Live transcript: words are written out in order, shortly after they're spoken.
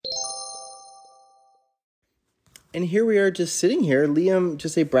And here we are just sitting here. Liam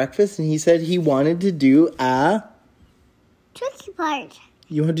just ate breakfast and he said he wanted to do a... Tricky part.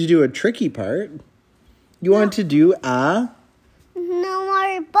 You want to do a tricky part? You want to do a... No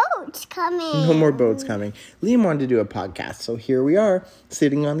more boats coming. No more boats coming. Liam wanted to do a podcast. So here we are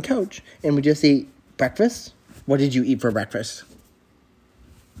sitting on the couch and we just ate breakfast. What did you eat for breakfast?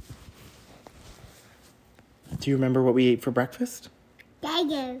 Do you remember what we ate for breakfast?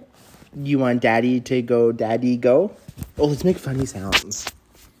 Daddy. You want Daddy to go, Daddy go? Oh, let's make funny sounds.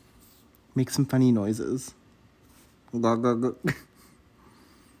 Make some funny noises. Go, go, go.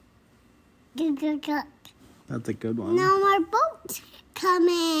 That's a good one. No more boats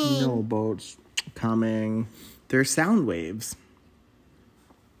coming. No boats coming. They're sound waves.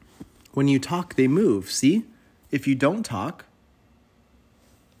 When you talk, they move. See? If you don't talk,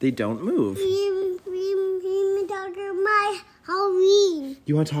 they don't move. We talk about my Halloween.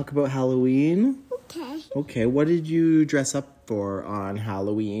 You want to talk about Halloween? Okay. Okay, what did you dress up for on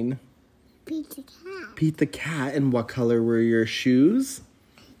Halloween? Pete the cat. Pete the cat. And what color were your shoes?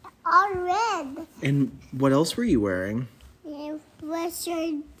 All red. And what else were you wearing? Red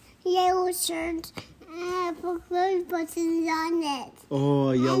shirt, yellow shirt, put buttons on it. Oh,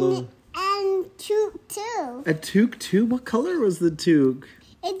 a yellow. And toque too. A toque too? What color was the toque?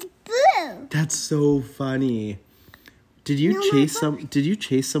 It's blue. That's so funny. Did you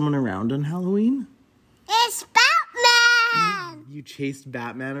chase someone around on Halloween? It's Batman. You chased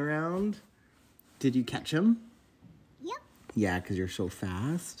Batman around? Did you catch him? Yep. Yeah, because you're so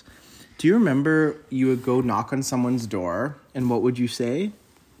fast. Do you remember you would go knock on someone's door, and what would you say?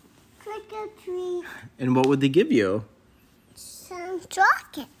 Trick or treat. And what would they give you? Some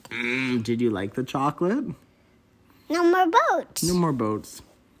chocolate. Did you like the chocolate? No more boats. No more boats.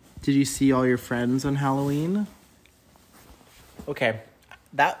 Did you see all your friends on Halloween? Okay,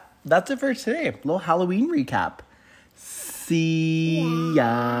 that's it for today. A little Halloween recap. See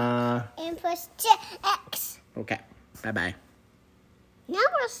ya. And push X. Okay, bye-bye.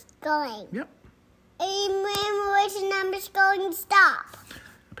 Numbers going. Yep. And when which number's going to stop?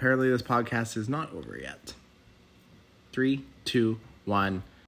 Apparently this podcast is not over yet. 3, 2, 1...